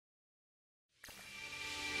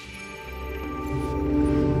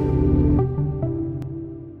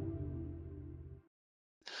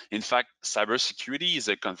In fact, cybersecurity is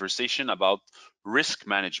a conversation about risk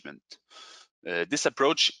management. This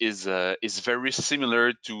approach is very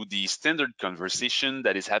similar to the standard conversation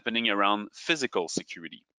that is happening around physical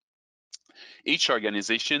security. Each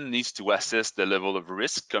organization needs to assess the level of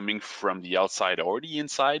risk coming from the outside or the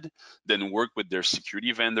inside, then work with their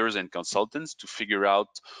security vendors and consultants to figure out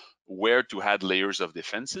where to add layers of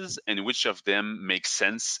defenses and which of them make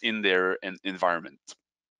sense in their environment.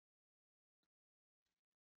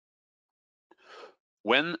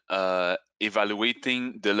 When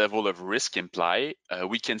evaluating the level of risk implied,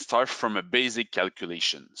 we can start from a basic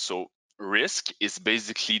calculation. So risk is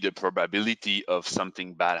basically the probability of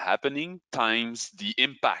something bad happening times the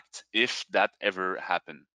impact if that ever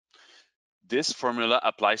happened. This formula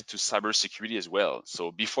applies to cybersecurity as well.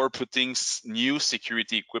 So before putting new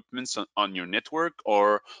security equipment on your network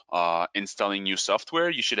or installing new software,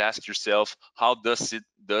 you should ask yourself, how does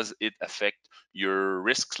it affect your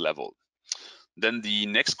risk level? Then the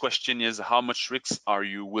next question is, how much risks are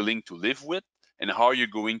you willing to live with, and how are you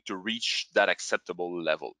going to reach that acceptable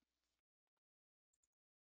level?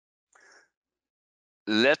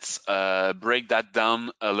 Let's break that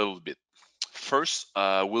down a little bit. First,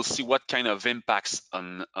 we'll see what kind of impacts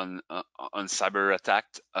on cyber attack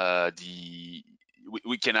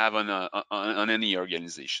we can have on any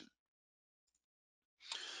organization.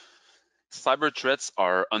 Cyber threats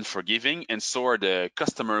are unforgiving, and so are the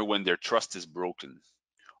customer when their trust is broken.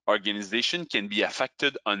 Organization can be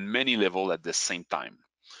affected on many levels at the same time,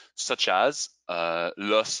 such as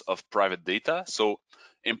loss of private data. So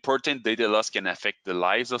important data loss can affect the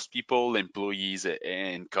lives of people, employees,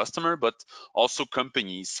 and customer, but also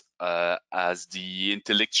companies, as the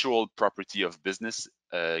intellectual property of business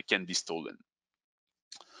can be stolen.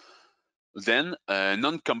 Then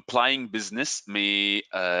non-complying business may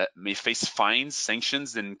face fines,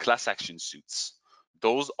 sanctions, and class action suits.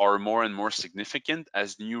 Those are more and more significant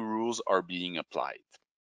as new rules are being applied.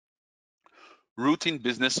 Routine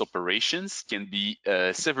business operations can be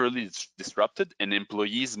severely disrupted, and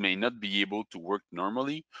employees may not be able to work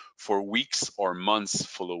normally for weeks or months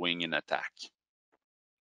following an attack.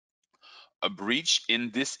 A breach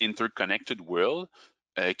in this interconnected world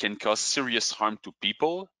can cause serious harm to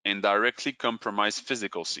people and directly compromise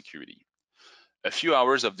physical security. A few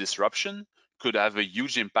hours of disruption could have a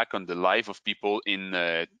huge impact on the life of people in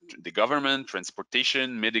the government,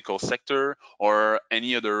 transportation, medical sector, or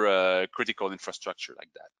any other critical infrastructure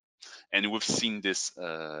like that. And we've seen this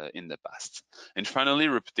in the past. And finally,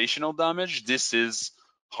 reputational damage. This is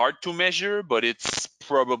hard to measure, but it's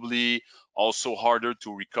probably also harder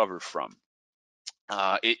to recover from.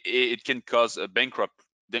 It can cause a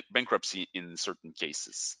bankruptcy in certain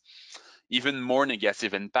cases. Even more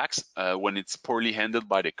negative impacts when it's poorly handled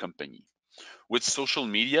by the company. With social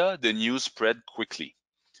media, the news spread quickly.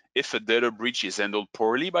 If a data breach is handled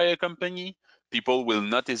poorly by a company, people will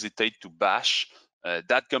not hesitate to bash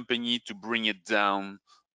that company to bring it down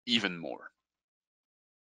even more.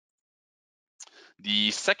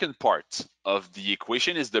 The second part of the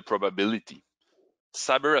equation is the probability.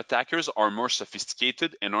 Cyber attackers are more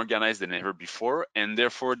sophisticated and organized than ever before, and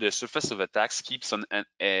therefore the surface of attacks keeps on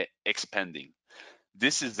expanding.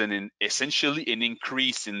 This is essentially an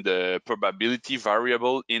increase in the probability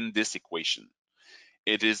variable in this equation.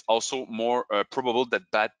 It is also more probable that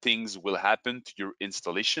bad things will happen to your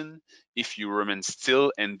installation if you remain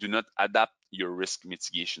still and do not adapt your risk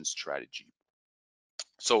mitigation strategy.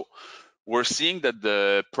 So we're seeing that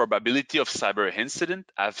the probability of cyber incident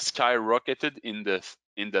have skyrocketed in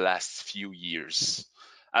the last few years.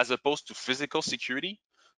 As opposed to physical security,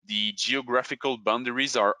 the geographical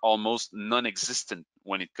boundaries are almost non-existent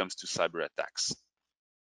when it comes to cyber attacks.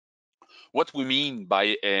 What we mean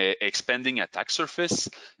by expanding attack surface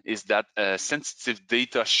is that sensitive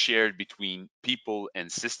data shared between people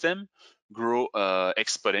and system grow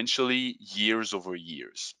exponentially years over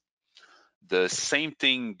years. The same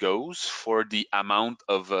thing goes for the amount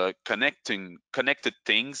of connected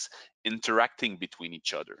things interacting between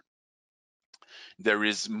each other. There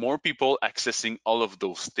is more people accessing all of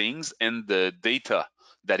those things and the data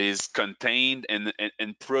that is contained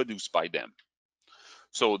and produced by them.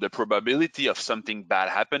 So the probability of something bad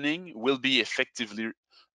happening will be effectively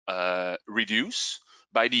reduced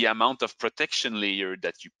by the amount of protection layer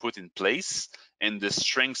that you put in place and the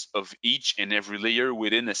strength of each and every layer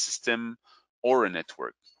within a system or a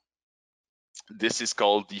network. This is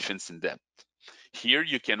called defense in depth. Here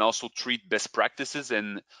you can also treat best practices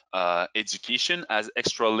and education as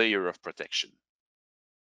extra layer of protection.